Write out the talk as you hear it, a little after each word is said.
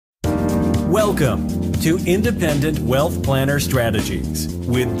Welcome to Independent Wealth Planner Strategies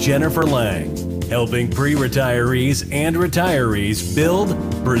with Jennifer Lang, helping pre-retirees and retirees build,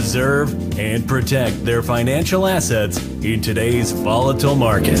 preserve, and protect their financial assets in today's volatile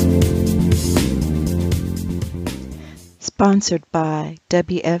market. Sponsored by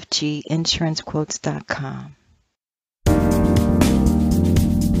WFGinsurancequotes.com.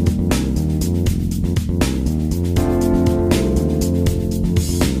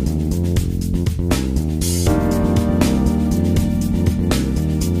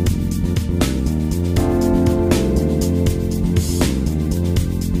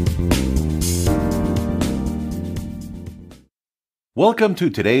 Welcome to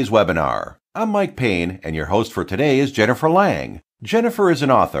today's webinar. I'm Mike Payne, and your host for today is Jennifer Lang. Jennifer is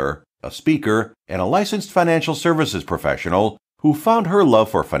an author, a speaker, and a licensed financial services professional who found her love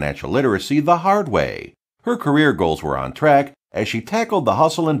for financial literacy the hard way. Her career goals were on track as she tackled the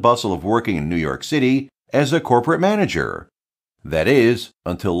hustle and bustle of working in New York City as a corporate manager. That is,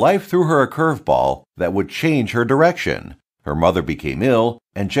 until life threw her a curveball that would change her direction. Her mother became ill,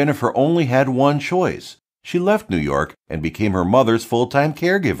 and Jennifer only had one choice. She left New York and became her mother's full-time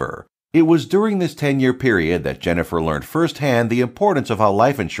caregiver. It was during this 10-year period that Jennifer learned firsthand the importance of how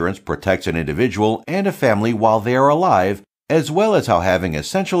life insurance protects an individual and a family while they are alive, as well as how having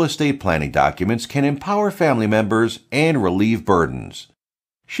essential estate planning documents can empower family members and relieve burdens.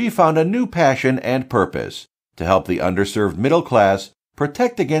 She found a new passion and purpose to help the underserved middle class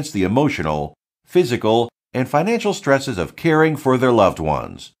protect against the emotional, physical, and financial stresses of caring for their loved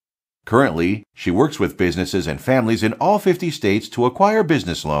ones. Currently, she works with businesses and families in all 50 states to acquire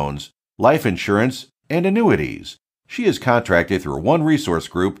business loans, life insurance, and annuities. She is contracted through One Resource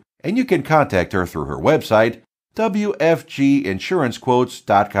Group, and you can contact her through her website,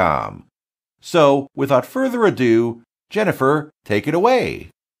 WFGinsurancequotes.com. So, without further ado, Jennifer, take it away.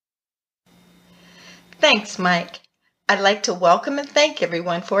 Thanks, Mike. I'd like to welcome and thank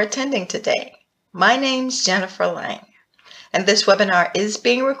everyone for attending today. My name's Jennifer Lang, and this webinar is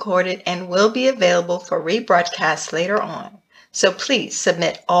being recorded and will be available for rebroadcast later on. So please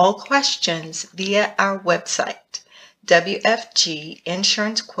submit all questions via our website,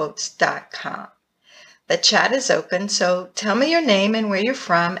 WFGinsurancequotes.com. The chat is open, so tell me your name and where you're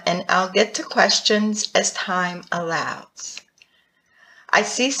from, and I'll get to questions as time allows. I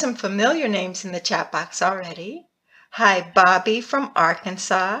see some familiar names in the chat box already. Hi, Bobby from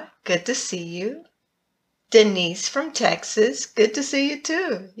Arkansas. Good to see you. Denise from Texas. Good to see you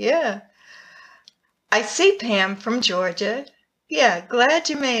too. Yeah. I see Pam from Georgia. Yeah, glad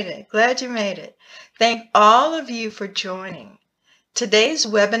you made it. Glad you made it. Thank all of you for joining. Today's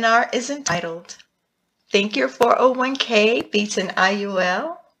webinar is entitled, Think Your 401k Beats an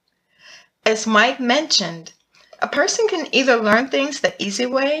IUL? As Mike mentioned, a person can either learn things the easy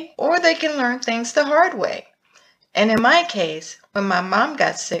way or they can learn things the hard way. And in my case, when my mom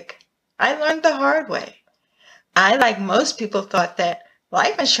got sick, I learned the hard way. I, like most people, thought that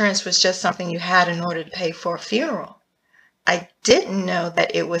life insurance was just something you had in order to pay for a funeral. I didn't know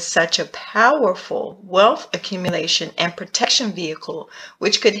that it was such a powerful wealth accumulation and protection vehicle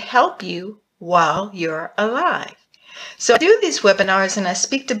which could help you while you're alive. So I do these webinars and I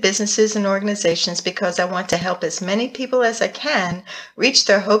speak to businesses and organizations because I want to help as many people as I can reach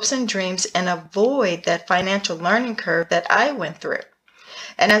their hopes and dreams and avoid that financial learning curve that I went through.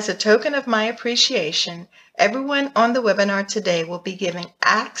 And as a token of my appreciation, everyone on the webinar today will be given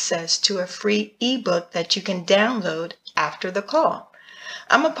access to a free ebook that you can download after the call.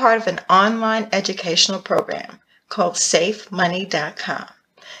 I'm a part of an online educational program called SafeMoney.com.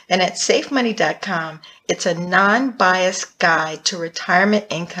 And at SafeMoney.com, it's a non-biased guide to retirement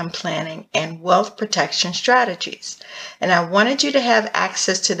income planning and wealth protection strategies. And I wanted you to have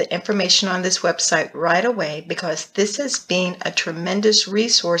access to the information on this website right away because this has been a tremendous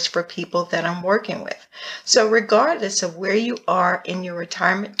resource for people that I'm working with. So regardless of where you are in your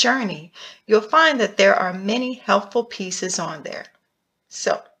retirement journey, you'll find that there are many helpful pieces on there.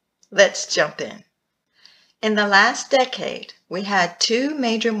 So let's jump in. In the last decade, we had two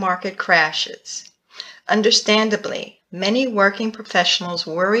major market crashes. Understandably, many working professionals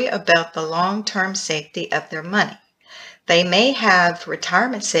worry about the long-term safety of their money. They may have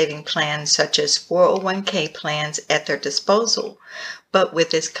retirement saving plans such as 401k plans at their disposal, but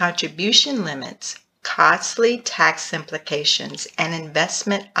with its contribution limits, costly tax implications, and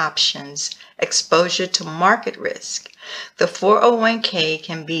investment options, exposure to market risk, the 401k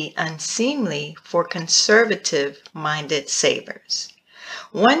can be unseemly for conservative-minded savers.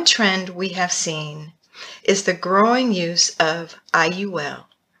 One trend we have seen is the growing use of IUL,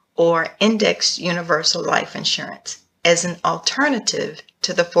 or Indexed Universal Life Insurance, as an alternative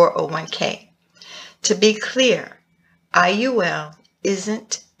to the 401k. To be clear, IUL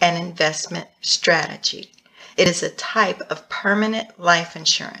isn't an investment strategy. It is a type of permanent life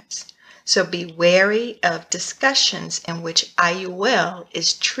insurance. So be wary of discussions in which IUL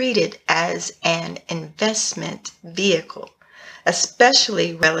is treated as an investment vehicle,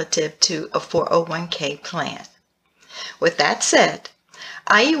 especially relative to a 401k plan. With that said,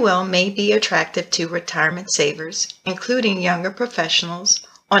 IUL may be attractive to retirement savers, including younger professionals,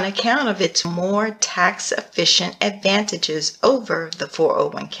 on account of its more tax-efficient advantages over the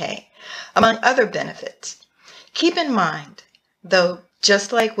 401k, among other benefits. Keep in mind, though,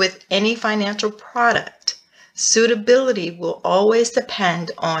 just like with any financial product, suitability will always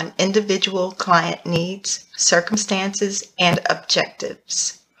depend on individual client needs, circumstances, and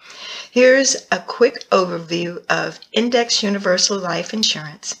objectives. Here's a quick overview of Index Universal Life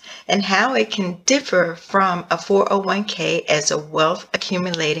Insurance and how it can differ from a 401k as a wealth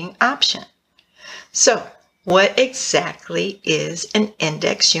accumulating option. So, what exactly is an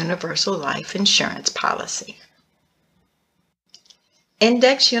Index Universal Life Insurance policy?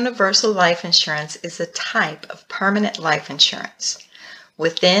 Index Universal Life Insurance is a type of permanent life insurance.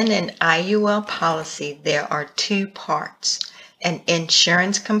 Within an IUL policy, there are two parts: an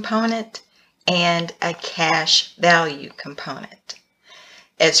insurance component and a cash value component.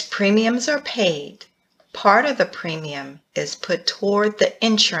 As premiums are paid, part of the premium is put toward the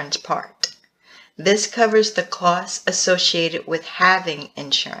insurance part. This covers the costs associated with having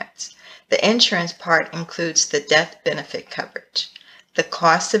insurance. The insurance part includes the death benefit coverage. The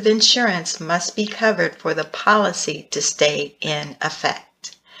cost of insurance must be covered for the policy to stay in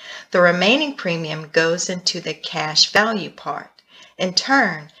effect. The remaining premium goes into the cash value part. In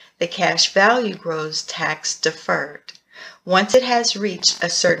turn, the cash value grows tax deferred. Once it has reached a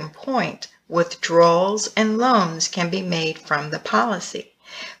certain point, withdrawals and loans can be made from the policy.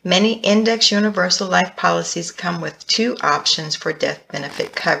 Many Index Universal Life policies come with two options for death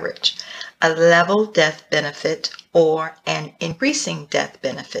benefit coverage: a level death benefit or an increasing death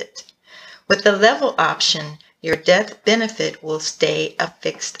benefit. With the level option, your death benefit will stay a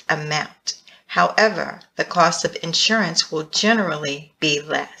fixed amount. However, the cost of insurance will generally be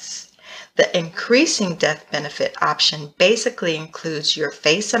less. The increasing death benefit option basically includes your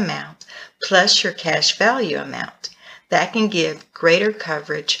face amount plus your cash value amount. That can give greater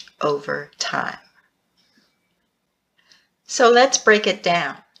coverage over time. So let's break it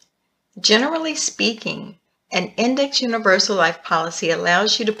down. Generally speaking, an Index Universal Life policy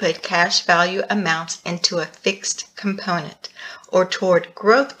allows you to put cash value amounts into a fixed component or toward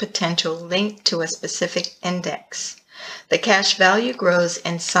growth potential linked to a specific index. The cash value grows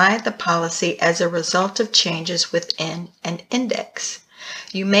inside the policy as a result of changes within an index.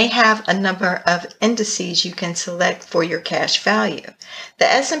 You may have a number of indices you can select for your cash value.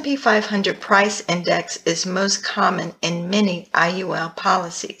 The S&P 500 price index is most common in many IUL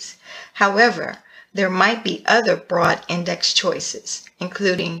policies. However, there might be other broad index choices,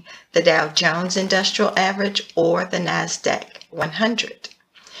 including the Dow Jones Industrial Average or the NASDAQ 100.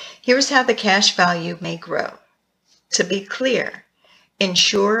 Here's how the cash value may grow. To be clear,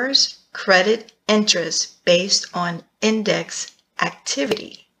 insurers credit interest based on index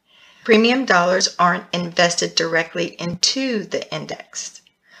activity. Premium dollars aren't invested directly into the index.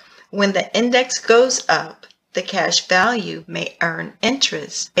 When the index goes up, the cash value may earn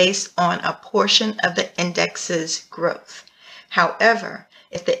interest based on a portion of the index's growth. However,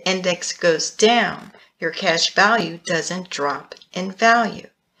 if the index goes down, your cash value doesn't drop in value.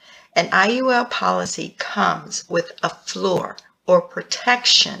 An IUL policy comes with a floor or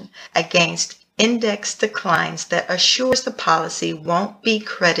protection against index declines that assures the policy won't be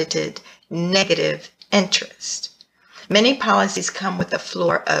credited negative interest. Many policies come with a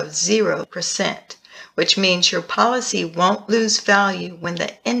floor of 0%, which means your policy won't lose value when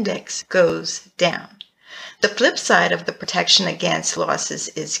the index goes down. The flip side of the protection against losses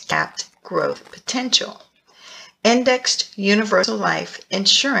is capped growth potential. Indexed Universal Life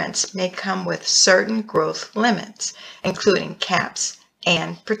Insurance may come with certain growth limits, including caps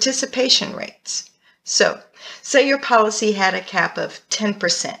and participation rates. So, say your policy had a cap of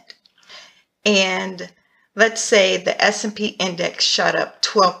 10%, and let's say the S&P index shot up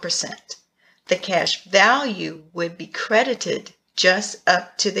 12%. The cash value would be credited just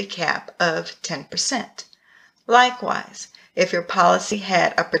up to the cap of 10%. Likewise, if your policy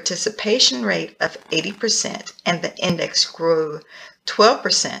had a participation rate of 80% and the index grew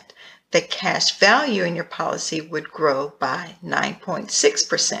 12%, the cash value in your policy would grow by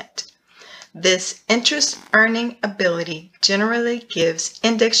 9.6%. This interest earning ability generally gives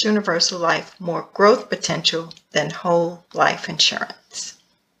Index Universal Life more growth potential than whole life insurance.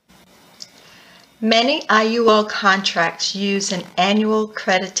 Many IUL contracts use an annual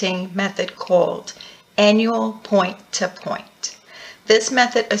crediting method called annual point-to-point. This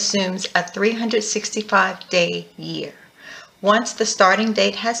method assumes a 365-day year. Once the starting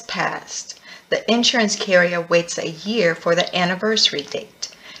date has passed, the insurance carrier waits a year for the anniversary date.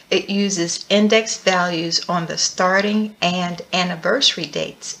 It uses index values on the starting and anniversary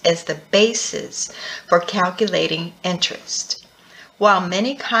dates as the basis for calculating interest. While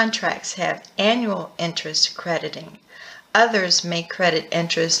many contracts have annual interest crediting, others may credit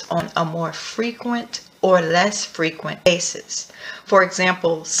interest on a more frequent or less frequent basis. For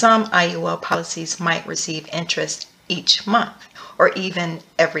example, some IUL policies might receive interest each month or even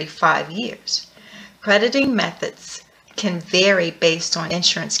every 5 years. Crediting methods can vary based on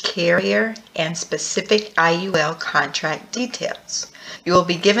insurance carrier and specific IUL contract details. You will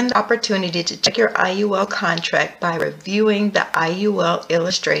be given the opportunity to check your IUL contract by reviewing the IUL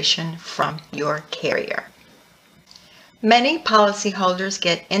illustration from your carrier. Many policyholders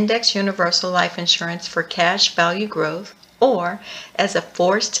get Index Universal Life Insurance for cash value growth or as a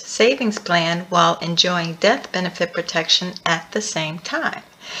forced savings plan while enjoying death benefit protection at the same time.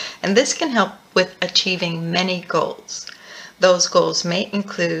 And this can help with achieving many goals. Those goals may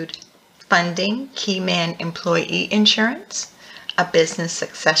include funding key man employee insurance, a business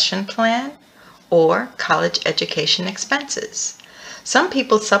succession plan, or college education expenses. Some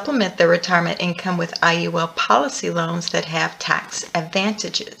people supplement their retirement income with IUL policy loans that have tax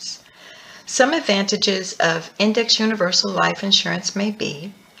advantages. Some advantages of Index Universal Life Insurance may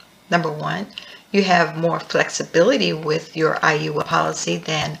be, number one, you have more flexibility with your IUL policy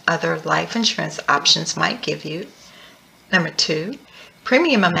than other life insurance options might give you. Number two,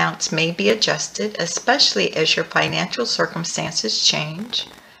 premium amounts may be adjusted, especially as your financial circumstances change.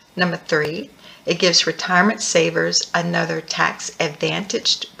 Number three, it gives retirement savers another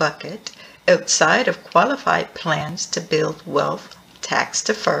tax-advantaged bucket outside of qualified plans to build wealth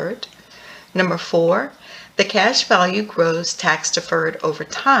tax-deferred. Number four, the cash value grows tax-deferred over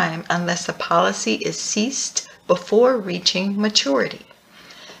time unless the policy is ceased before reaching maturity.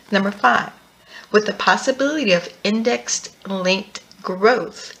 Number five, with the possibility of index-linked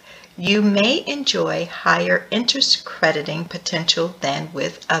growth, you may enjoy higher interest crediting potential than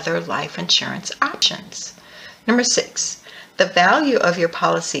with other life insurance options. Number six, the value of your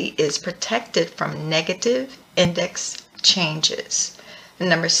policy is protected from negative index changes. And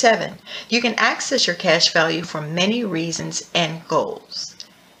number seven, you can access your cash value for many reasons and goals.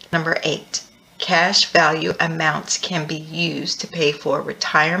 Number eight, cash value amounts can be used to pay for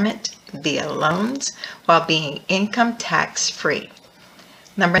retirement via loans while being income tax free.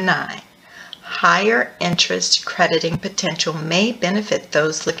 Number nine, higher interest crediting potential may benefit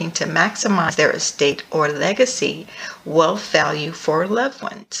those looking to maximize their estate or legacy wealth value for loved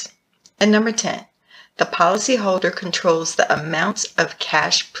ones. And number 10, the policyholder controls the amounts of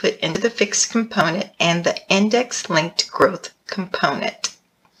cash put into the fixed component and the index-linked growth component.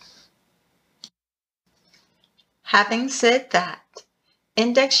 Having said that,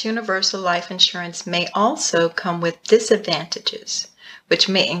 Index Universal Life Insurance may also come with disadvantages, which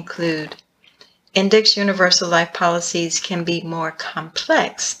may include Index Universal Life policies can be more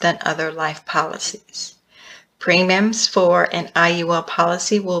complex than other life policies. Premiums for an IUL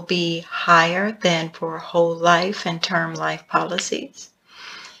policy will be higher than for whole life and term life policies.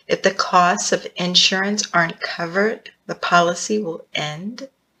 If the costs of insurance aren't covered, the policy will end.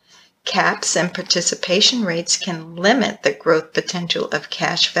 Caps and participation rates can limit the growth potential of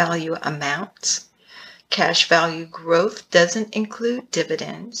cash value amounts. Cash value growth doesn't include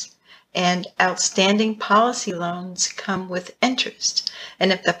dividends, and outstanding policy loans come with interest.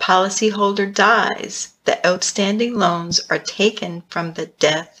 And if the policyholder dies, the outstanding loans are taken from the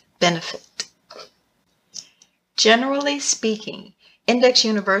death benefit. Generally speaking, Index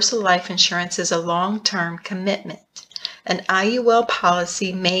Universal Life Insurance is a long-term commitment. An IUL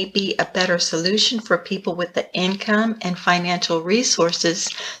policy may be a better solution for people with the income and financial resources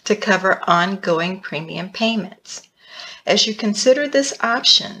to cover ongoing premium payments. As you consider this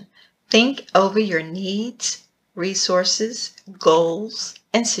option, think over your needs, resources, goals,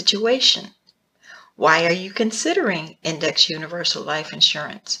 and situation. Why are you considering Index Universal Life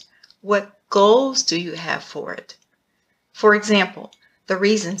Insurance? What goals do you have for it? For example, the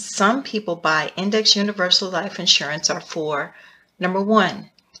reasons some people buy Index Universal Life Insurance are for, number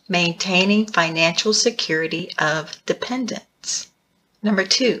one, maintaining financial security of dependents. Number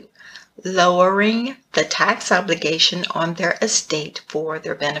two, lowering the tax obligation on their estate for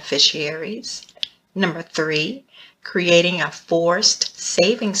their beneficiaries. Number 3, creating a forced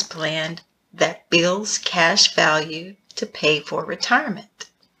savings plan that builds cash value to pay for retirement.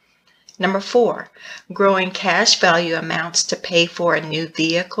 Number 4, growing cash value amounts to pay for a new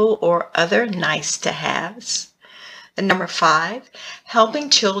vehicle or other nice-to-haves. And number 5, helping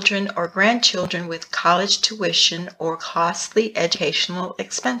children or grandchildren with college tuition or costly educational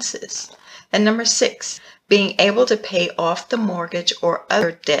expenses. And number 6, being able to pay off the mortgage or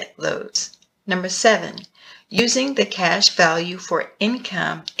other debt loads. Number 7, using the cash value for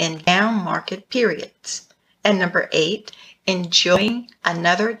income in down market periods. And number 8, enjoying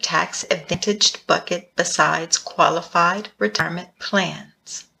another tax-advantaged bucket besides qualified retirement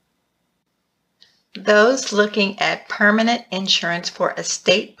plans. Those looking at permanent insurance for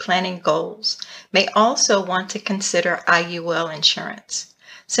estate planning goals may also want to consider IUL insurance.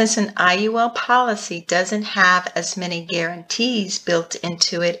 Since an IUL policy doesn't have as many guarantees built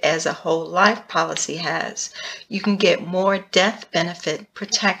into it as a whole life policy has, you can get more death benefit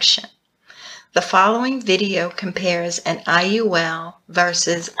protection. The following video compares an IUL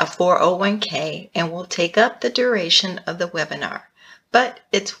versus a 401k and will take up the duration of the webinar, but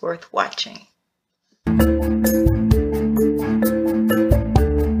it's worth watching.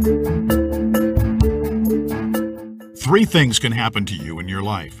 Three things can happen to you in your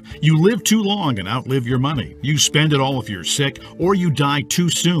life. You live too long and outlive your money. You spend it all if you're sick, or you die too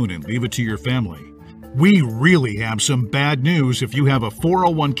soon and leave it to your family. We really have some bad news if you have a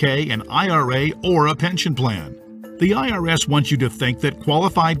 401k, an IRA, or a pension plan. The IRS wants you to think that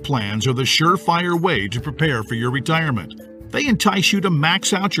qualified plans are the surefire way to prepare for your retirement. They entice you to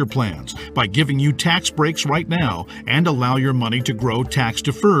max out your plans by giving you tax breaks right now and allow your money to grow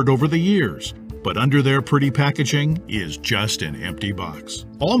tax-deferred over the years. But under their pretty packaging is just an empty box.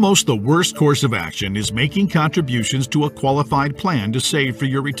 Almost the worst course of action is making contributions to a qualified plan to save for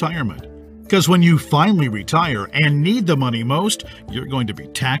your retirement. Because when you finally retire and need the money most, you're going to be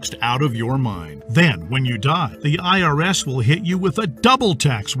taxed out of your mind. Then, when you die, the IRS will hit you with a double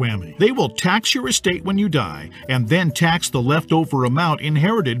tax whammy. They will tax your estate when you die and then tax the leftover amount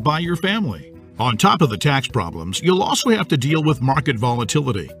inherited by your family. On top of the tax problems, you'll also have to deal with market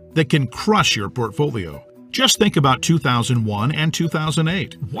volatility that can crush your portfolio. Just think about 2001 and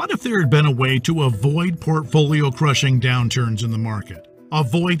 2008. What if there had been a way to avoid portfolio-crushing downturns in the market,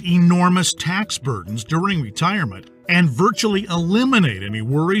 avoid enormous tax burdens during retirement, and virtually eliminate any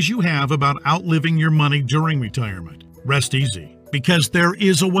worries you have about outliving your money during retirement? Rest easy, because there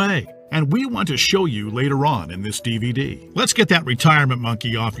is a way. And we want to show you later on in this DVD. Let's get that retirement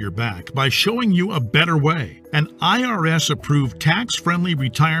monkey off your back by showing you a better way. An IRS-approved tax-friendly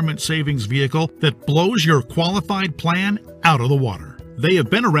retirement savings vehicle that blows your qualified plan out of the water. They have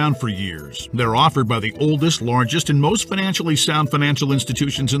been around for years. They're offered by the oldest, largest, and most financially sound financial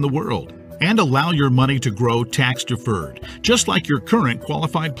institutions in the world and allow your money to grow tax-deferred, just like your current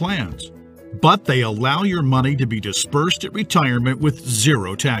qualified plans. But they allow your money to be dispersed at retirement with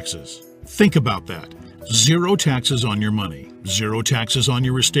zero taxes. Think about that. Zero taxes on your money, zero taxes on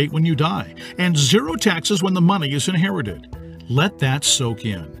your estate when you die, and zero taxes when the money is inherited. Let that soak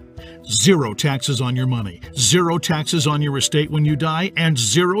in. Zero taxes on your money, zero taxes on your estate when you die, and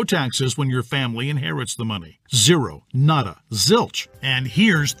zero taxes when your family inherits the money. Zero, nada, zilch. And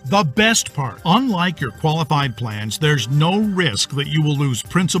here's the best part. Unlike your qualified plans, there's no risk that you will lose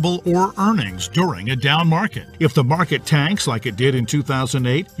principal or earnings during a down market. If the market tanks like it did in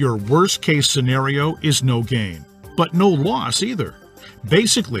 2008, your worst case scenario is no gain, but no loss either.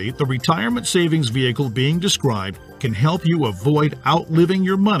 Basically, the retirement savings vehicle being described can help you avoid outliving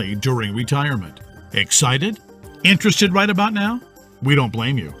your money during retirement. Excited? Interested right about now? We don't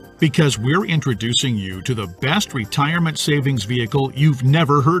blame you, because we're introducing you to the best retirement savings vehicle you've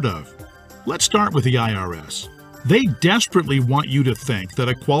never heard of. Let's start with the IRS. They desperately want you to think that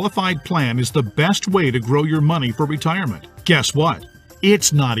a qualified plan is the best way to grow your money for retirement. Guess what?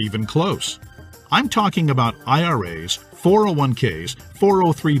 It's not even close. I'm talking about IRAs, 401ks,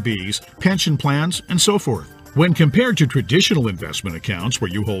 403bs, pension plans, and so forth. When compared to traditional investment accounts where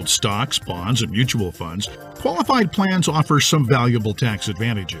you hold stocks, bonds, and mutual funds, qualified plans offer some valuable tax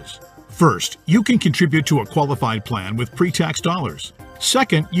advantages. First, you can contribute to a qualified plan with pre-tax dollars.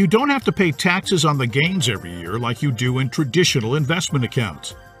 Second, you don't have to pay taxes on the gains every year like you do in traditional investment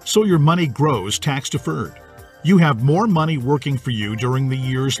accounts, so your money grows tax-deferred. You have more money working for you during the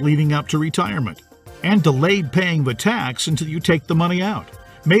years leading up to retirement, and delayed paying the tax until you take the money out.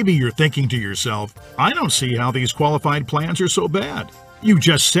 Maybe you're thinking to yourself, I don't see how these qualified plans are so bad. You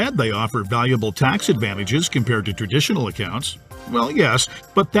just said they offer valuable tax advantages compared to traditional accounts. Well, yes,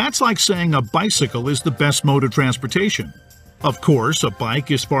 but that's like saying a bicycle is the best mode of transportation. Of course, a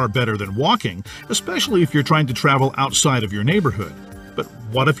bike is far better than walking, especially if you're trying to travel outside of your neighborhood. But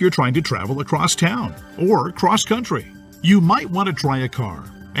what if you're trying to travel across town or cross country? You might want to try a car.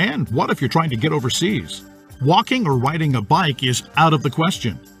 And what if you're trying to get overseas? Walking or riding a bike is out of the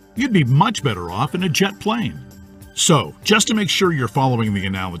question. You'd be much better off in a jet plane. So, just to make sure you're following the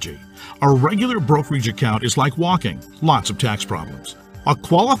analogy, a regular brokerage account is like walking, lots of tax problems. A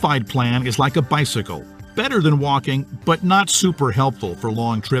qualified plan is like a bicycle, better than walking, but not super helpful for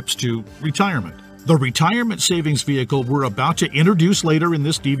long trips to retirement. The retirement savings vehicle we're about to introduce later in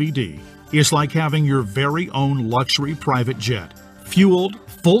this DVD is like having your very own luxury private jet, fueled,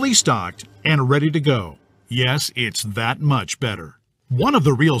 fully stocked, and ready to go. Yes, it's that much better. One of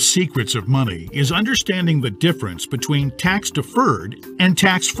the real secrets of money is understanding the difference between tax-deferred and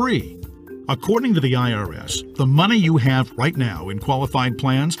tax-free. According to the IRS, the money you have right now in qualified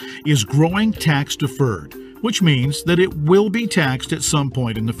plans is growing tax-deferred, which means that it will be taxed at some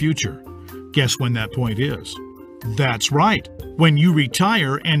point in the future. Guess when that point is? That's right, when you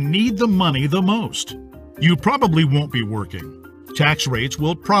retire and need the money the most. You probably won't be working. Tax rates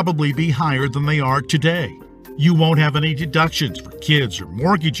will probably be higher than they are today. You won't have any deductions for kids or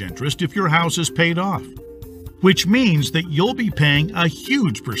mortgage interest if your house is paid off, which means that you'll be paying a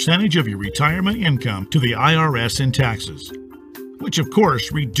huge percentage of your retirement income to the IRS in taxes, which of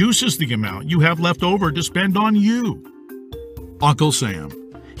course reduces the amount you have left over to spend on you. Uncle Sam,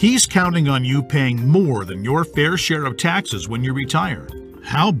 he's counting on you paying more than your fair share of taxes when you retire.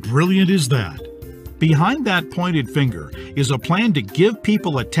 How brilliant is that? Behind that pointed finger is a plan to give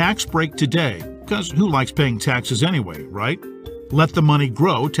people a tax break today, because who likes paying taxes anyway, right? Let the money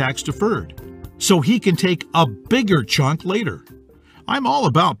grow tax-deferred, so he can take a bigger chunk later. I'm all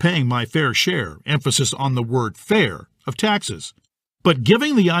about paying my fair share, emphasis on the word fair, of taxes. But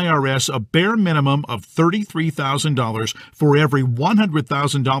giving the IRS a bare minimum of $33,000 for every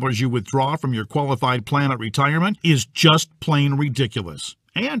 $100,000 you withdraw from your qualified plan at retirement is just plain ridiculous.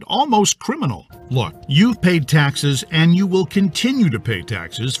 And almost criminal. Look, you've paid taxes and you will continue to pay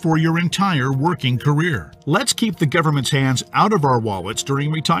taxes for your entire working career. Let's keep the government's hands out of our wallets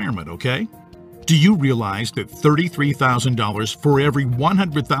during retirement, okay? Do you realize that $33,000 for every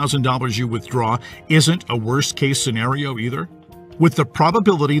 $100,000 you withdraw isn't a worst-case scenario either? With the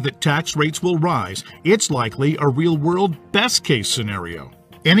probability that tax rates will rise, it's likely a real-world best-case scenario.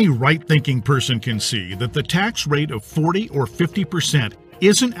 Any right-thinking person can see that the tax rate of 40 or 50%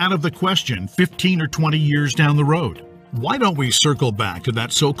 isn't out of the question 15 or 20 years down the road. Why don't we circle back to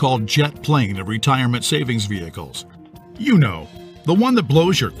that so-called jet plane of retirement savings vehicles? You know, the one that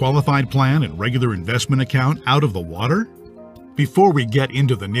blows your qualified plan and regular investment account out of the water? Before we get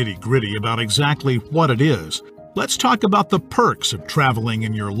into the nitty-gritty about exactly what it is, let's talk about the perks of traveling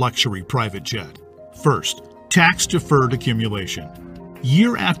in your luxury private jet. First, tax-deferred accumulation.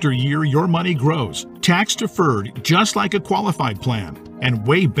 Year after year, your money grows, tax-deferred just like a qualified plan, and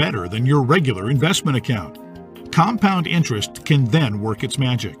way better than your regular investment account. Compound interest can then work its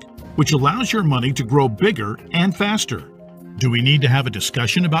magic, which allows your money to grow bigger and faster. Do we need to have a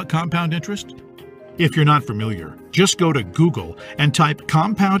discussion about compound interest? If you're not familiar, just go to Google and type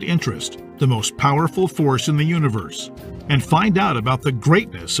compound interest, the most powerful force in the universe, and find out about the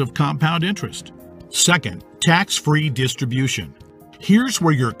greatness of compound interest. Second, tax-free distribution. Here's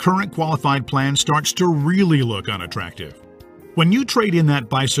where your current qualified plan starts to really look unattractive. When you trade in that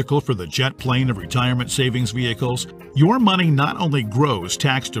bicycle for the jet plane of retirement savings vehicles, your money not only grows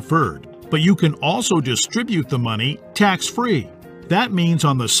tax-deferred, but you can also distribute the money tax-free. That means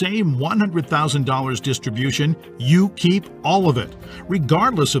on the same $100,000 distribution, you keep all of it,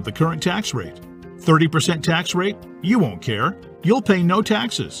 regardless of the current tax rate. 30% tax rate? You won't care. You'll pay no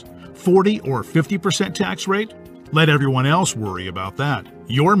taxes. 40 or 50% tax rate? Let everyone else worry about that.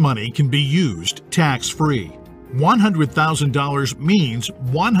 Your money can be used tax-free. $100,000 means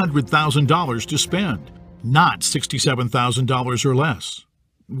 $100,000 to spend, not $67,000 or less.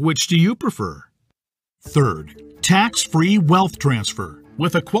 Which do you prefer? Third, tax-free wealth transfer.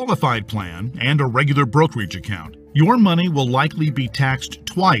 With a qualified plan and a regular brokerage account, your money will likely be taxed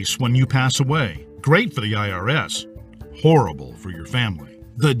twice when you pass away. Great for the IRS. Horrible for your family.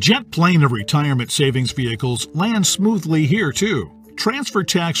 The jet plane of retirement savings vehicles lands smoothly here too. Transfer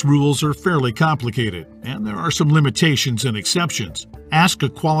tax rules are fairly complicated, and there are some limitations and exceptions. Ask a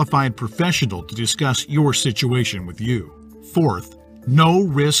qualified professional to discuss your situation with you. Fourth, no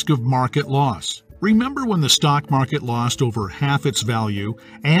risk of market loss. Remember when the stock market lost over half its value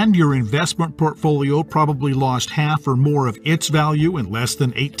and your investment portfolio probably lost half or more of its value in less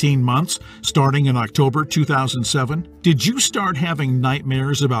than 18 months, starting in October 2007? Did you start having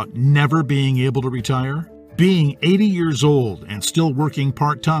nightmares about never being able to retire? Being 80 years old and still working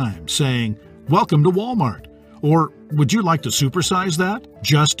part-time, saying, "Welcome to Walmart," or would you like to supersize that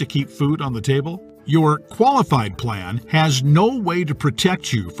just to keep food on the table? Your qualified plan has no way to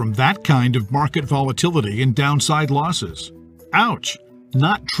protect you from that kind of market volatility and downside losses. Ouch!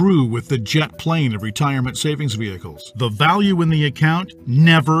 Not true with the jet plane of retirement savings vehicles. The value in the account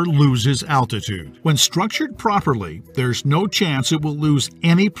never loses altitude. When structured properly, there's no chance it will lose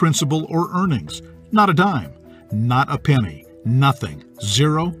any principal or earnings. Not a dime, not a penny, nothing,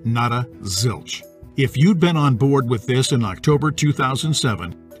 zero, nada, zilch. If you'd been on board with this in October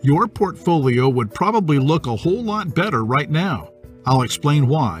 2007, your portfolio would probably look a whole lot better right now. I'll explain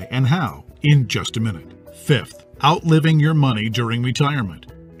why and how in just a minute. Fifth, outliving your money during retirement.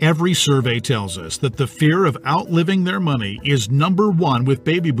 Every survey tells us that the fear of outliving their money is number one with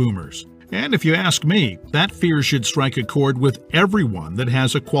baby boomers. And if you ask me, that fear should strike a chord with everyone that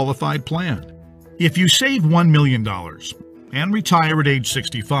has a qualified plan. If you save $1 million and retire at age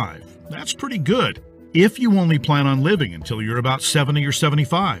 65, that's pretty good. If you only plan on living until you're about 70 or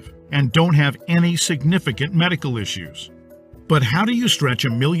 75 and don't have any significant medical issues. But how do you stretch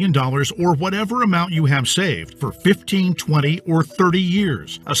 $1 million or whatever amount you have saved for 15, 20, or 30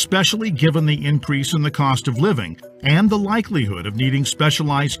 years, especially given the increase in the cost of living and the likelihood of needing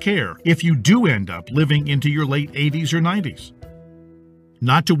specialized care if you do end up living into your late 80s or 90s?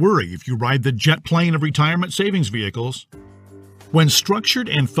 Not to worry if you ride the jet plane of retirement savings vehicles. When structured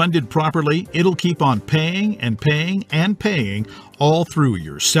and funded properly, it'll keep on paying and paying and paying all through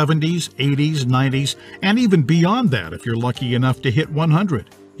your 70s, 80s, 90s, and even beyond that if you're lucky enough to hit 100.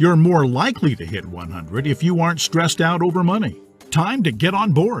 You're more likely to hit 100 if you aren't stressed out over money. Time to get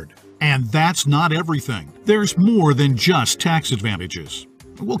on board. And that's not everything. There's more than just tax advantages.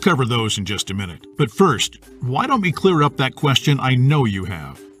 We'll cover those in just a minute. But first, why don't we clear up that question I know you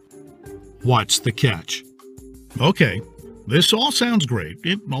have? What's the catch? Okay. This all sounds great,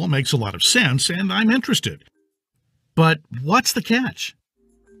 it all makes a lot of sense, and I'm interested. But what's the catch?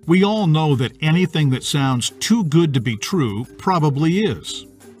 We all know that anything that sounds too good to be true probably is.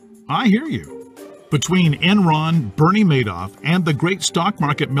 I hear you. Between Enron, Bernie Madoff, and the great stock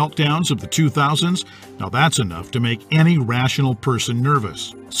market meltdowns of the 2000s, now that's enough to make any rational person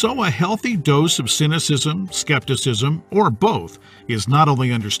nervous. So a healthy dose of cynicism, skepticism, or both is not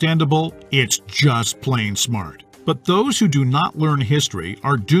only understandable, it's just plain smart. But those who do not learn history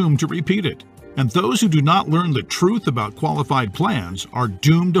are doomed to repeat it, and those who do not learn the truth about qualified plans are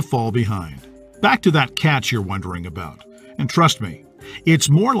doomed to fall behind. Back to that catch you're wondering about, and trust me, it's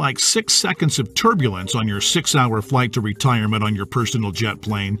more like 6 seconds of turbulence on your 6-hour flight to retirement on your personal jet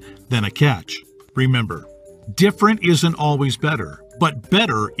plane than a catch. Remember, different isn't always better, but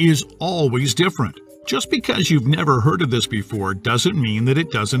better is always different. Just because you've never heard of this before doesn't mean that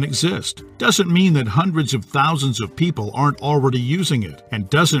it doesn't exist. Doesn't mean that hundreds of thousands of people aren't already using it. And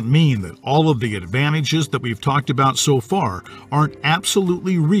doesn't mean that all of the advantages that we've talked about so far aren't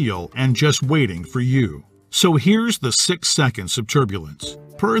absolutely real and just waiting for you. So here's the 6 seconds of turbulence.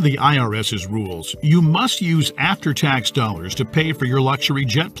 Per the IRS's rules, you must use after-tax dollars to pay for your luxury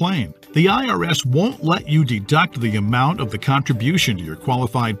jet plane. The IRS won't let you deduct the amount of the contribution to your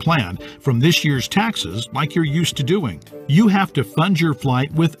qualified plan from this year's taxes like you're used to doing. You have to fund your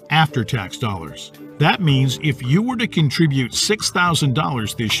flight with after-tax dollars. That means if you were to contribute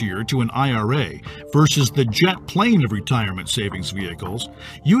 $6,000 this year to an IRA versus the jet plane of retirement savings vehicles,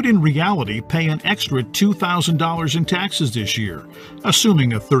 you'd in reality pay an extra $2,000 in taxes this year,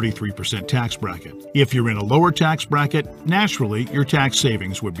 assuming a 33% tax bracket. If you're in a lower tax bracket, naturally your tax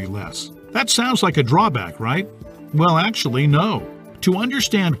savings would be less. That sounds like a drawback, right? Well, actually, no. To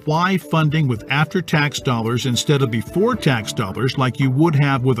understand why funding with after-tax dollars instead of before-tax dollars like you would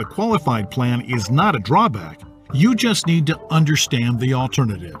have with a qualified plan is not a drawback, you just need to understand the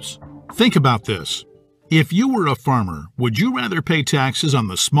alternatives. Think about this. If you were a farmer, would you rather pay taxes on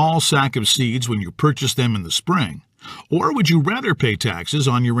the small sack of seeds when you purchase them in the spring? Or would you rather pay taxes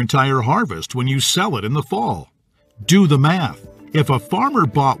on your entire harvest when you sell it in the fall? Do the math. If a farmer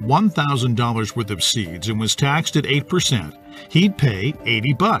bought $1,000 worth of seeds and was taxed at 8%, he'd pay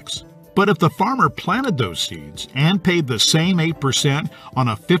 $80. But if the farmer planted those seeds and paid the same 8% on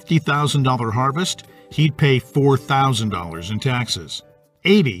a $50,000 harvest, he'd pay $4,000 in taxes.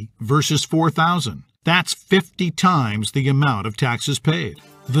 80 versus 4,000. That's 50 times the amount of taxes paid.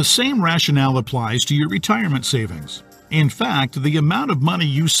 The same rationale applies to your retirement savings. In fact, the amount of money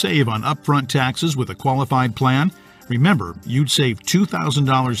you save on upfront taxes with a qualified plan, remember, you'd save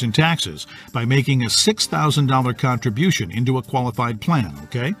 $2,000 in taxes by making a $6,000 contribution into a qualified plan,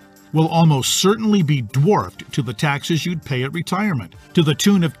 okay? Will almost certainly be dwarfed to the taxes you'd pay at retirement, to the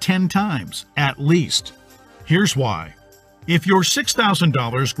tune of 10 times, at least. Here's why. If your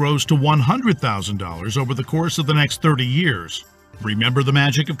 $6,000 grows to $100,000 over the course of the next 30 years, remember the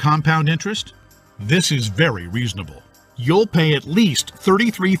magic of compound interest? This is very reasonable. You'll pay at least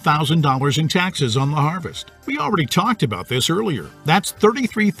 $33,000 in taxes on the harvest. We already talked about this earlier. That's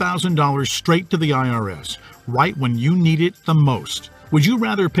 $33,000 straight to the IRS, right when you need it the most. Would you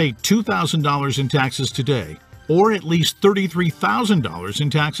rather pay $2,000 in taxes today, or at least $33,000 in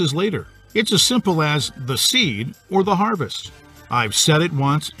taxes later? It's as simple as the seed or the harvest. I've said it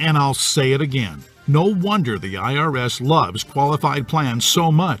once and I'll say it again. No wonder the IRS loves qualified plans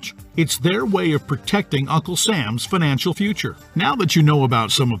so much. It's their way of protecting Uncle Sam's financial future. Now that you know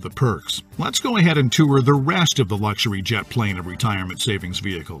about some of the perks, let's go ahead and tour the rest of the luxury jet plane of retirement savings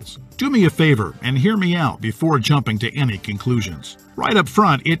vehicles. Do me a favor and hear me out before jumping to any conclusions. Right up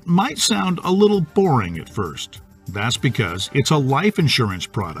front, it might sound a little boring at first. That's because it's a life insurance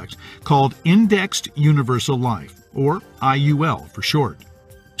product called Indexed Universal Life, or IUL for short.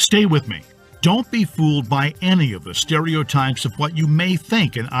 Stay with me. Don't be fooled by any of the stereotypes of what you may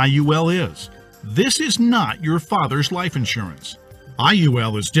think an IUL is. This is not your father's life insurance.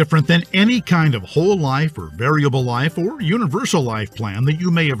 IUL is different than any kind of whole life or variable life or universal life plan that you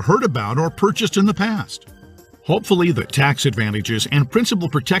may have heard about or purchased in the past. Hopefully the tax advantages and principal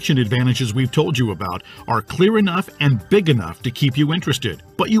protection advantages we've told you about are clear enough and big enough to keep you interested.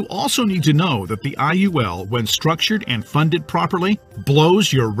 But you also need to know that the IUL, when structured and funded properly,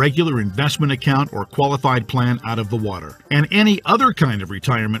 blows your regular investment account or qualified plan out of the water, and any other kind of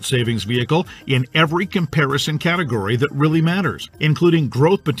retirement savings vehicle in every comparison category that really matters, including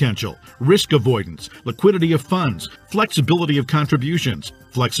growth potential, risk avoidance, liquidity of funds, flexibility of contributions,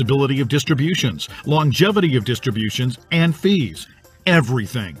 flexibility of distributions, longevity of distributions, and fees.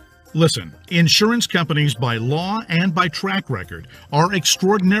 Everything. Listen, insurance companies by law and by track record are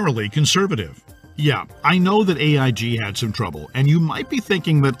extraordinarily conservative. Yeah, I know that AIG had some trouble, and you might be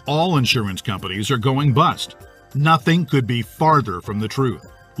thinking that all insurance companies are going bust. Nothing could be farther from the truth.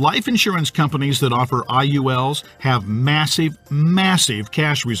 Life insurance companies that offer IULs have massive, massive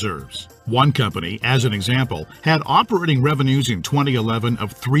cash reserves. One company, as an example, had operating revenues in 2011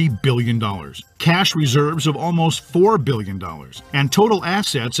 of $3 billion, cash reserves of almost $4 billion, and total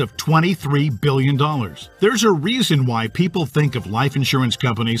assets of $23 billion. There's a reason why people think of life insurance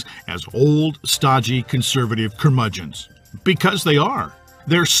companies as old, stodgy, conservative curmudgeons. Because they are.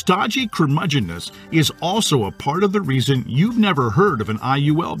 Their stodgy curmudgeonness is also a part of the reason you've never heard of an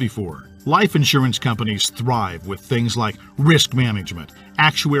IUL before. Life insurance companies thrive with things like risk management,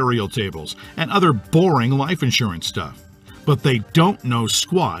 actuarial tables, and other boring life insurance stuff. But they don't know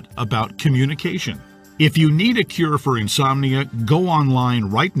squat about communication. If you need a cure for insomnia, go online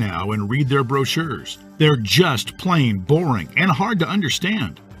right now and read their brochures. They're just plain boring and hard to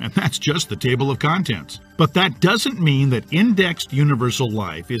understand. And that's just the table of contents. But that doesn't mean that Indexed Universal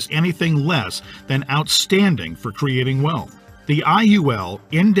Life is anything less than outstanding for creating wealth. The IUL,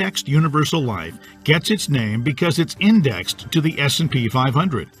 Indexed Universal Life, gets its name because it's indexed to the S&P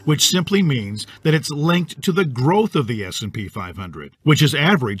 500, which simply means that it's linked to the growth of the S&P 500, which has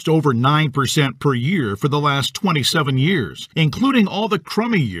averaged over 9% per year for the last 27 years, including all the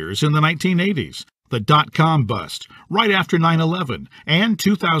crummy years in the 1980s. The dot-com bust, right after 9/11, and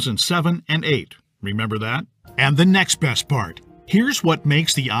 2007 and 8. Remember that? And the next best part. Here's what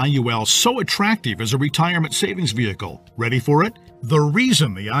makes the IUL so attractive as a retirement savings vehicle. Ready for it? The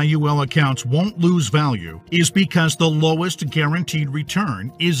reason the IUL accounts won't lose value is because the lowest guaranteed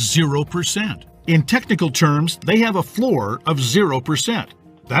return is 0%. In technical terms, they have a floor of 0%.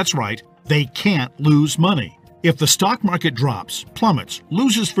 That's right, they can't lose money. If the stock market drops, plummets,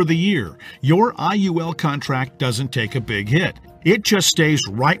 loses for the year, your IUL contract doesn't take a big hit. It just stays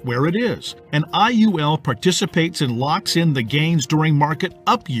right where it is. An IUL participates and locks in the gains during market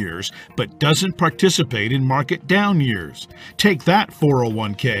up years, but doesn't participate in market down years. Take that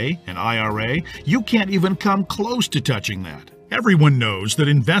 401k, an IRA, you can't even come close to touching that. Everyone knows that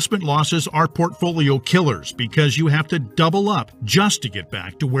investment losses are portfolio killers because you have to double up just to get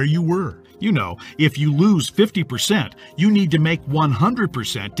back to where you were. You know, if you lose 50%, you need to make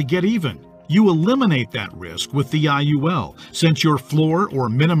 100% to get even. You eliminate that risk with the IUL, since your floor or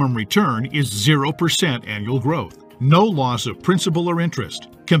minimum return is 0% annual growth. No loss of principal or interest.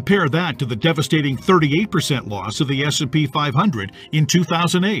 Compare that to the devastating 38% loss of the S&P 500 in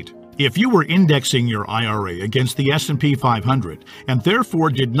 2008. If you were indexing your IRA against the S&P 500 and therefore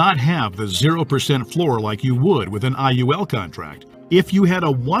did not have the 0% floor like you would with an IUL contract, if you had a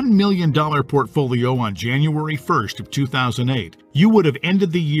 $1 million portfolio on January 1st of 2008, you would have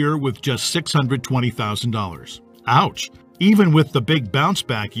ended the year with just $620,000. Ouch! Even with the big bounce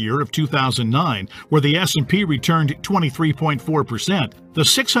back year of 2009, where the S&P returned 23.4%, the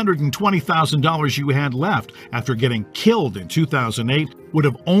 $620,000 you had left after getting killed in 2008 would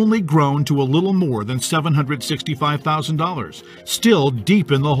have only grown to a little more than $765,000, still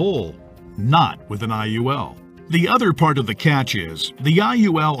deep in the hole. Not with an IUL. The other part of the catch is, the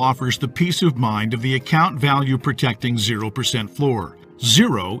IUL offers the peace of mind of the account value protecting 0% floor.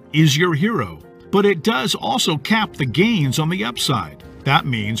 Zero is your hero. But it does also cap the gains on the upside. That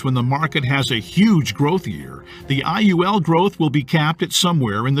means when the market has a huge growth year, the IUL growth will be capped at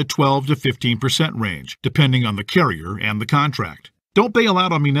somewhere in the 12 to 15% range, depending on the carrier and the contract. Don't bail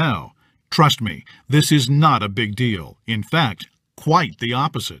out on me now. Trust me, this is not a big deal. In fact, quite the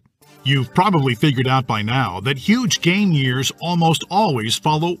opposite. You've probably figured out by now that huge gain years almost always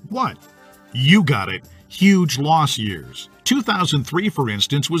follow what? You got it, huge loss years. 2003, for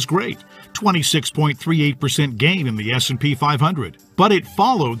instance, was great, 26.38% gain in the S&P 500. But it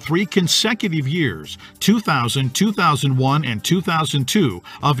followed 3 consecutive years, 2000, 2001, and 2002,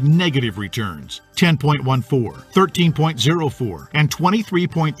 of negative returns, 10.14, 13.04, and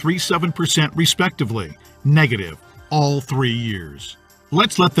 23.37% respectively. Negative, all 3 years.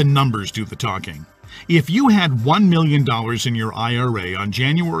 Let's let the numbers do the talking. If you had $1 million in your IRA on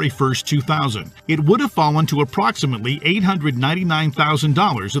January 1st, 2000, it would have fallen to approximately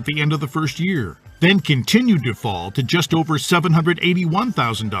 $899,000 at the end of the first year, then continued to fall to just over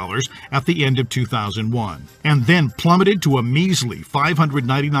 $781,000 at the end of 2001, and then plummeted to a measly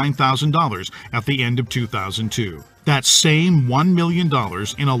 $599,000 at the end of 2002. That same $1 million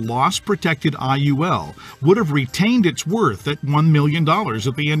in a loss-protected IUL would have retained its worth at $1 million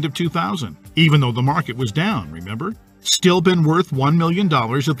at the end of 2000, even though the market was down, remember? Still been worth $1 million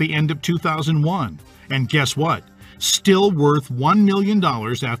at the end of 2001. And guess what? Still worth $1 million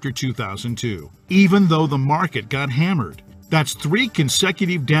after 2002, even though the market got hammered. That's 3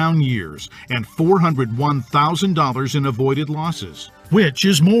 consecutive down years and $401,000 in avoided losses. Which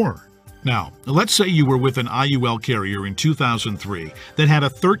is more? Now, let's say you were with an IUL carrier in 2003 that had a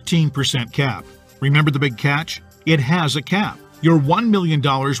 13% cap. Remember the big catch? It has a cap. Your $1 million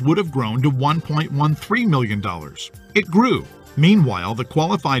would have grown to $1.13 million. It grew. Meanwhile, the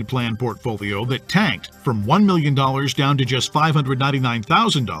qualified plan portfolio that tanked from $1 million down to just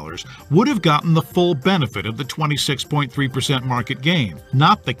 $599,000 would have gotten the full benefit of the 26.3% market gain,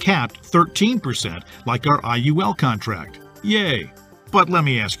 not the capped 13% like our IUL contract. Yay! But let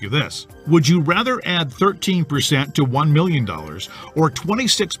me ask you this. Would you rather add 13% to $1 million or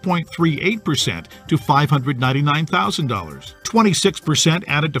 26.38% to $599,000? 26%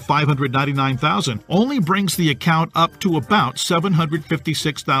 added to $599,000 only brings the account up to about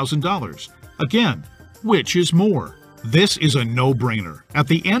 $756,000. Again, which is more? This is a no-brainer. At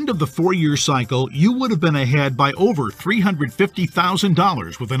the end of the 4-year cycle, you would have been ahead by over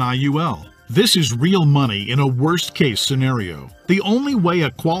 $350,000 with an IUL. This is real money in a worst-case scenario. The only way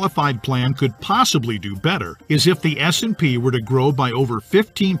a qualified plan could possibly do better is if the S&P were to grow by over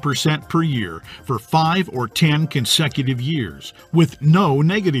 15% per year for 5 or 10 consecutive years, with no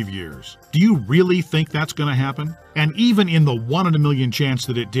negative years. Do you really think that's going to happen? And even in the 1 in a million chance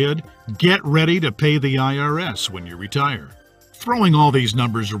that it did, get ready to pay the IRS when you retire. Throwing all these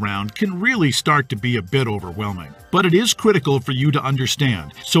numbers around can really start to be a bit overwhelming, but it is critical for you to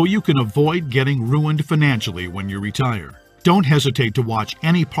understand so you can avoid getting ruined financially when you retire. Don't hesitate to watch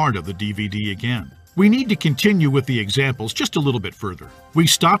any part of the DVD again. We need to continue with the examples just a little bit further. We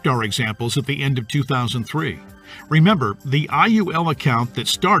stopped our examples at the end of 2003. Remember, the IUL account that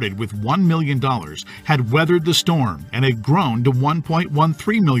started with $1 million had weathered the storm and had grown to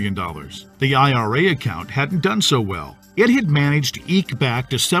 $1.13 million. The IRA account hadn't done so well. It had managed to eke back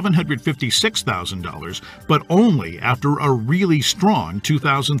to $756,000, but only after a really strong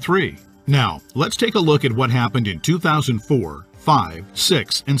 2003. Now, let's take a look at what happened in 2004, 5,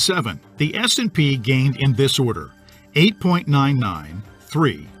 6, and 7. The S&P gained in this order: 8.99,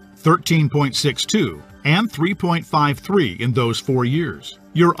 3, 13.62, and 3.53 in those 4 years.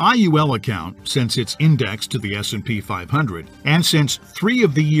 Your IUL account, since it's indexed to the S&P 500, and since 3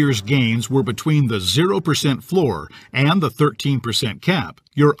 of the year's gains were between the 0% floor and the 13% cap,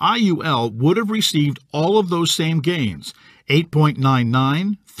 your IUL would have received all of those same gains,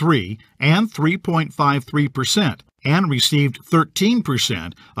 8.99, 3, and 3.53%, and received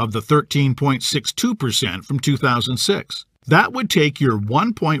 13% of the 13.62% from 2006. That would take your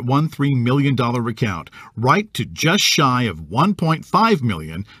 $1.13 million account right to just shy of $1.5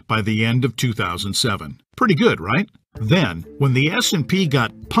 million by the end of 2007. Pretty good, right? Then, when the S&P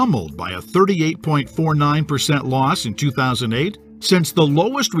got pummeled by a 38.49% loss in 2008, since the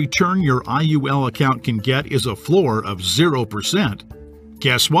lowest return your IUL account can get is a floor of 0%,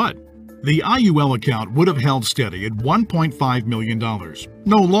 guess what? The IUL account would have held steady at $1.5 million.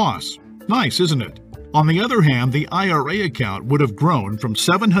 No loss. Nice, isn't it? On the other hand, the IRA account would have grown from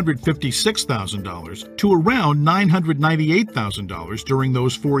 $756,000 to around $998,000 during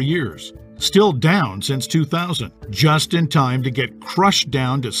those 4 years. Still down since 2000, just in time to get crushed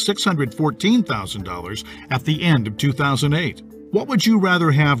down to $614,000 at the end of 2008. What would you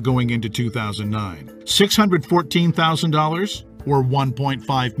rather have going into 2009? $614,000 or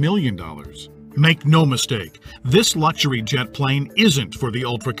 $1.5 million? Make no mistake, this luxury jet plane isn't for the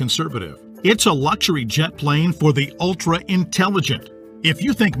ultra-conservative. It's a luxury jet plane for the ultra-intelligent. If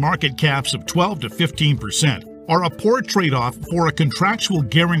you think market caps of 12 to 15% are a poor trade-off for a contractual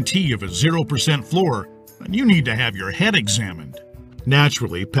guarantee of a 0% floor, then you need to have your head examined.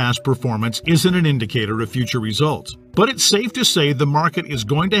 Naturally, past performance isn't an indicator of future results, but it's safe to say the market is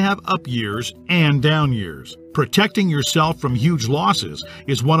going to have up years and down years. Protecting yourself from huge losses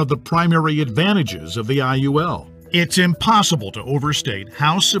is one of the primary advantages of the IUL. It's impossible to overstate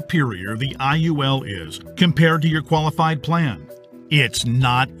how superior the IUL is compared to your qualified plan. It's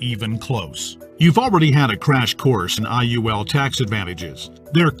not even close. You've already had a crash course in IUL tax advantages.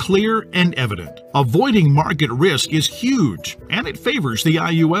 They're clear and evident. Avoiding market risk is huge, and it favors the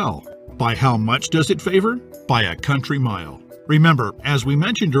IUL. By how much does it favor? By a country mile. Remember, as we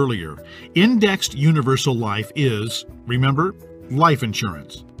mentioned earlier, indexed universal life is, remember, life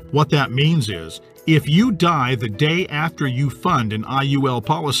insurance. What that means is, if you die the day after you fund an IUL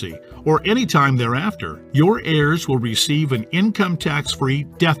policy, or any time thereafter, your heirs will receive an income tax-free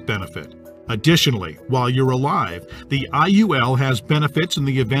death benefit. Additionally, while you're alive, the IUL has benefits in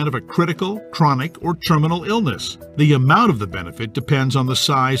the event of a critical, chronic, or terminal illness. The amount of the benefit depends on the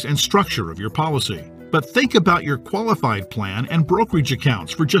size and structure of your policy. But think about your qualified plan and brokerage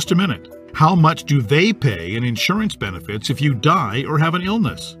accounts for just a minute. How much do they pay in insurance benefits if you die or have an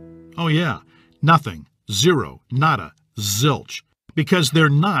illness? Oh yeah, nothing, zero, nada, zilch, because they're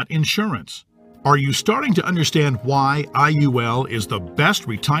not insurance. Are you starting to understand why IUL is the best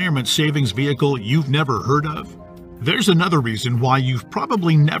retirement savings vehicle you've never heard of? There's another reason why you've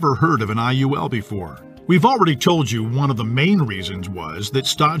probably never heard of an IUL before. We've already told you one of the main reasons was that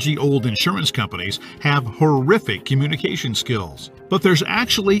stodgy old insurance companies have horrific communication skills. But there's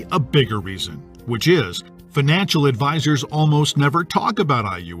actually a bigger reason, which is financial advisors almost never talk about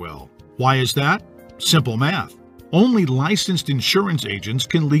IUL. Why is that? Simple math. Only licensed insurance agents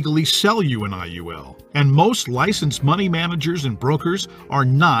can legally sell you an IUL, and most licensed money managers and brokers are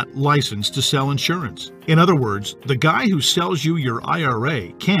not licensed to sell insurance. In other words, the guy who sells you your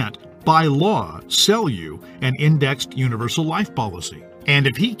IRA can't, by law, sell you an indexed universal life policy. And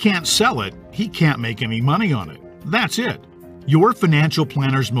if he can't sell it, he can't make any money on it. That's it. Your financial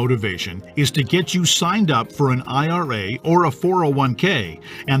planner's motivation is to get you signed up for an IRA or a 401k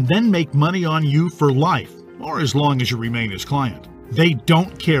and then make money on you for life, or as long as you remain his client. They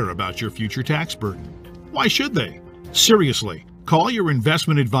don't care about your future tax burden. Why should they? Seriously, call your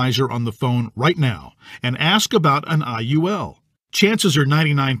investment advisor on the phone right now and ask about an IUL. Chances are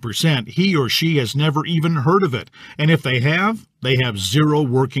 99% he or she has never even heard of it, and if they have zero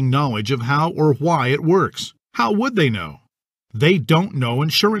working knowledge of how or why it works. How would they know? They don't know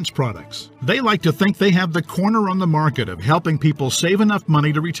insurance products. They like to think they have the corner on the market of helping people save enough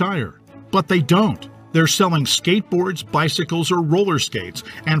money to retire. But they don't. They're selling skateboards, bicycles, or roller skates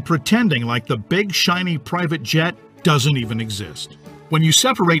and pretending like the big shiny private jet doesn't even exist. When you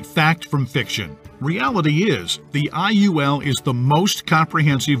separate fact from fiction, reality is the IUL is the most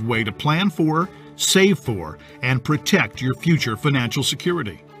comprehensive way to plan for, save for, and protect your future financial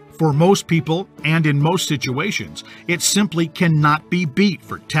security. For most people, and in most situations, it simply cannot be beat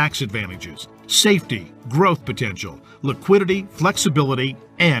for tax advantages, safety, growth potential, liquidity, flexibility,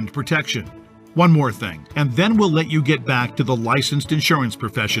 and protection. One more thing, and then we'll let you get back to the licensed insurance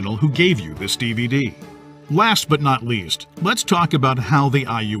professional who gave you this DVD. Last but not least, let's talk about how the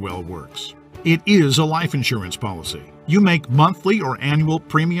IUL works. It is a life insurance policy. You make monthly or annual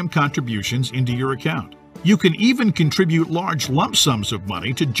premium contributions into your account. You can even contribute large lump sums of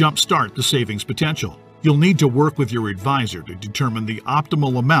money to jumpstart the savings potential. You'll need to work with your advisor to determine the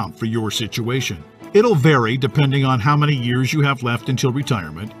optimal amount for your situation. It'll vary depending on how many years you have left until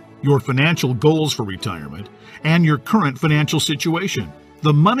retirement, your financial goals for retirement, and your current financial situation.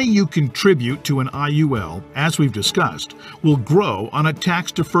 The money you contribute to an IUL, as we've discussed, will grow on a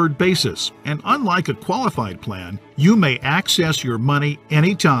tax-deferred basis, and unlike a qualified plan, you may access your money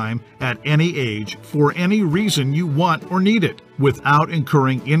anytime, at any age, for any reason you want or need it, without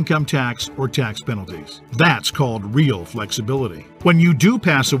incurring income tax or tax penalties. That's called real flexibility. When you do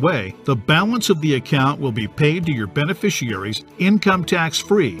pass away, the balance of the account will be paid to your beneficiaries income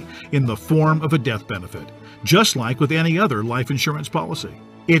tax-free in the form of a death benefit, just like with any other life insurance policy.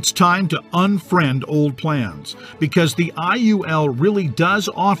 It's time to unfriend old plans, because the IUL really does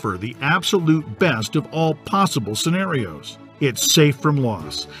offer the absolute best of all possible scenarios. It's safe from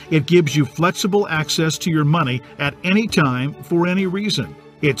loss. It gives you flexible access to your money at any time for any reason.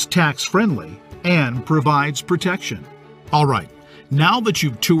 It's tax-friendly and provides protection. All right, now that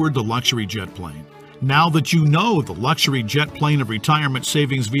you've toured the luxury jet plane, now that you know the luxury jet plane of retirement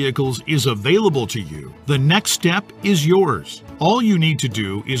savings vehicles is available to you, the next step is yours. All you need to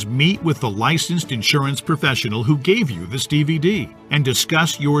do is meet with the licensed insurance professional who gave you this DVD and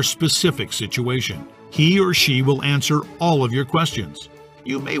discuss your specific situation. He or she will answer all of your questions.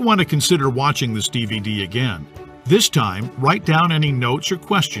 You may want to consider watching this DVD again. This time, write down any notes or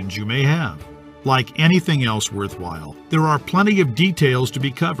questions you may have. Like anything else worthwhile, there are plenty of details to be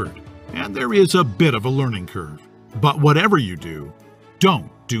covered, and there is a bit of a learning curve. But whatever you do, don't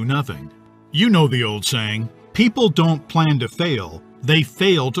do nothing. You know the old saying, people don't plan to fail, they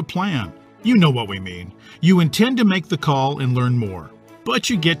fail to plan. You know what we mean. You intend to make the call and learn more, but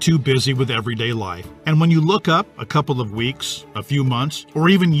you get too busy with everyday life, and when you look up, a couple of weeks, a few months, or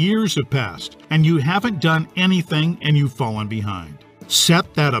even years have passed, and you haven't done anything and you've fallen behind.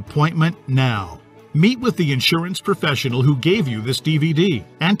 Set that appointment now. Meet with the insurance professional who gave you this DVD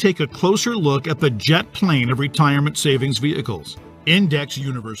and take a closer look at the jet plane of retirement savings vehicles, Index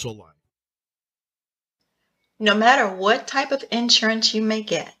Universal Life. No matter what type of insurance you may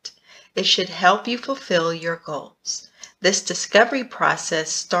get, it should help you fulfill your goals. This discovery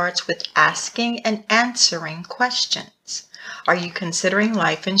process starts with asking and answering questions. Are you considering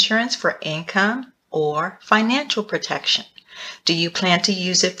life insurance for income or financial protection? Do you plan to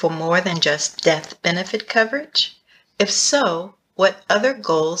use it for more than just death benefit coverage? If so, what other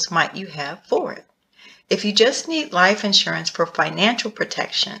goals might you have for it? If you just need life insurance for financial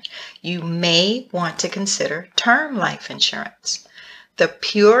protection, you may want to consider term life insurance. The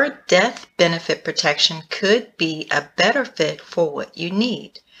pure death benefit protection could be a better fit for what you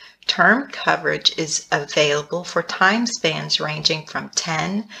need. Term coverage is available for time spans ranging from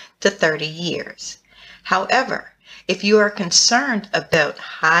 10 to 30 years. However, if you are concerned about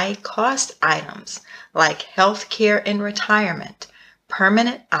high-cost items like health care and retirement,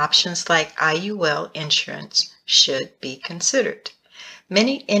 permanent options like IUL insurance should be considered.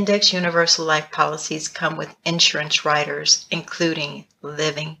 Many Index Universal Life policies come with insurance riders, including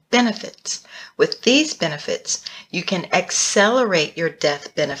living benefits. With these benefits, you can accelerate your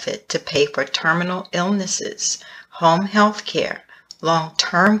death benefit to pay for terminal illnesses, home health care,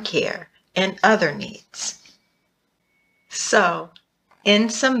 long-term care, and other needs. So, in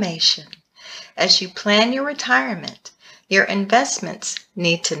summation, as you plan your retirement, your investments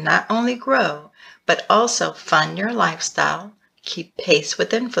need to not only grow, but also fund your lifestyle, keep pace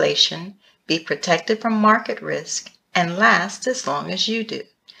with inflation, be protected from market risk, and last as long as you do.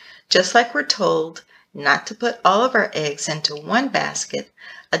 Just like we're told not to put all of our eggs into one basket,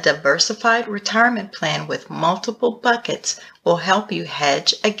 a diversified retirement plan with multiple buckets will help you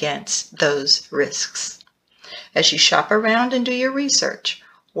hedge against those risks. As you shop around and do your research,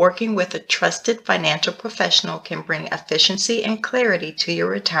 working with a trusted financial professional can bring efficiency and clarity to your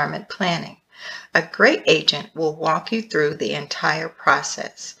retirement planning. A great agent will walk you through the entire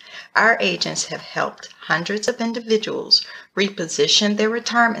process. Our agents have helped hundreds of individuals reposition their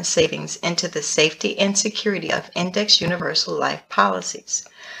retirement savings into the safety and security of Index Universal Life policies.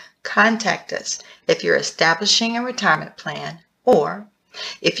 Contact us if you're establishing a retirement plan, or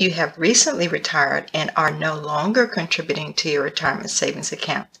if you have recently retired and are no longer contributing to your retirement savings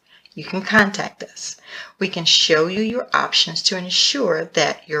account. You can contact us. We can show you your options to ensure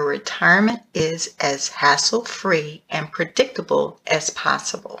that your retirement is as hassle-free and predictable as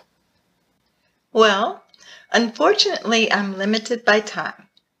possible. Well, unfortunately, I'm limited by time,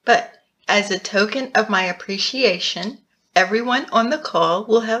 but as a token of my appreciation, everyone on the call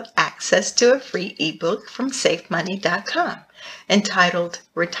will have access to a free ebook from SafeMoney.com entitled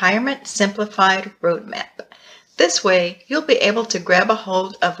Retirement Simplified Roadmap. This way, you'll be able to grab a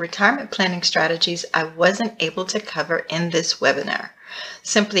hold of retirement planning strategies I wasn't able to cover in this webinar.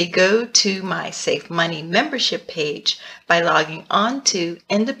 Simply go to my Safe Money membership page by logging on to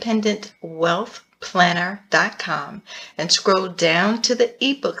independentwealthplanner.com wealthplanner.com and scroll down to the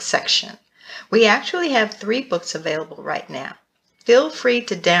ebook section. We actually have 3 books available right now. Feel free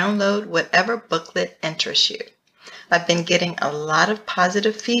to download whatever booklet interests you. I've been getting a lot of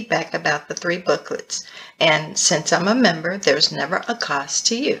positive feedback about the 3 booklets, and since I'm a member, there's never a cost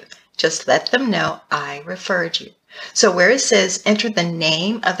to you. Just let them know I referred you. So where it says enter the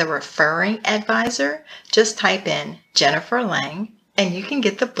name of the referring advisor, just type in Jennifer Lang and you can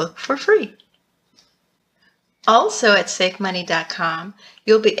get the book for free. Also at SafeMoney.com,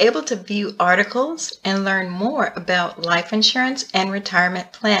 you'll be able to view articles and learn more about life insurance and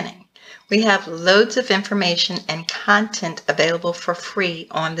retirement planning. We have loads of information and content available for free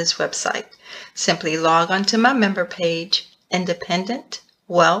on this website. Simply log on to my member page,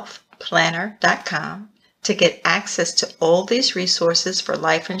 independentwealthplanner.com, to get access to all these resources for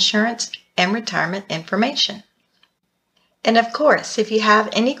life insurance and retirement information. And of course, if you have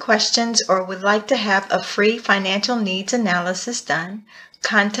any questions or would like to have a free financial needs analysis done,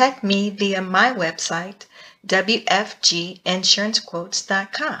 contact me via my website,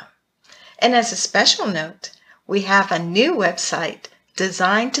 wfginsurancequotes.com. And as a special note, we have a new website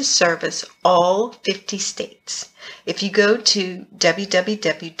designed to service all 50 states. If you go to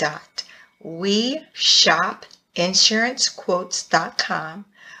www.weshopinsurancequotes.com,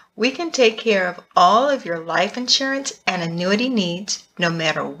 we can take care of all of your life insurance and annuity needs no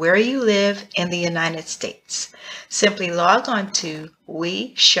matter where you live in the United States. Simply log on to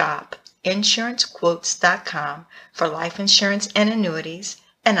weshopinsurancequotes.com for life insurance and annuities,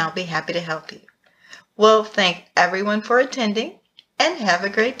 and I'll be happy to help you. Well, thank everyone for attending and have a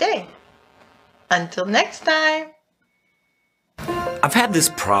great day. Until next time. I've had this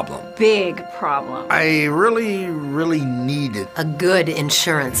problem. Big problem. I really needed a good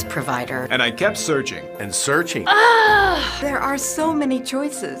insurance provider. And I kept searching. and searching. There are so many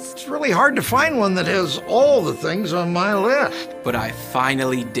choices. It's really hard to find one that has all the things on my list. But I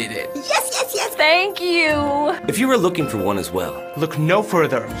finally did it. Yes! Thank you! If you were looking for one as well, Look no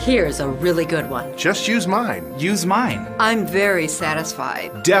further. Here's a really good one. Just use mine. Use mine. I'm very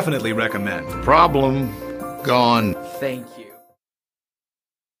satisfied. Definitely recommend. Problem gone. thank you.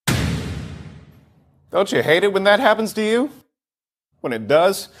 Don't you hate it when that happens to you? When it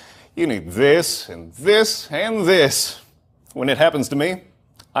does, you need this and this and this. When it happens to me,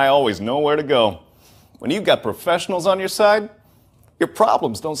 I always know where to go. When you've got professionals on your side, your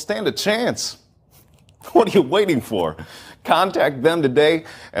problems don't stand a chance. What are you waiting for? Contact them today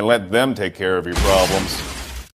and let them take care of your problems.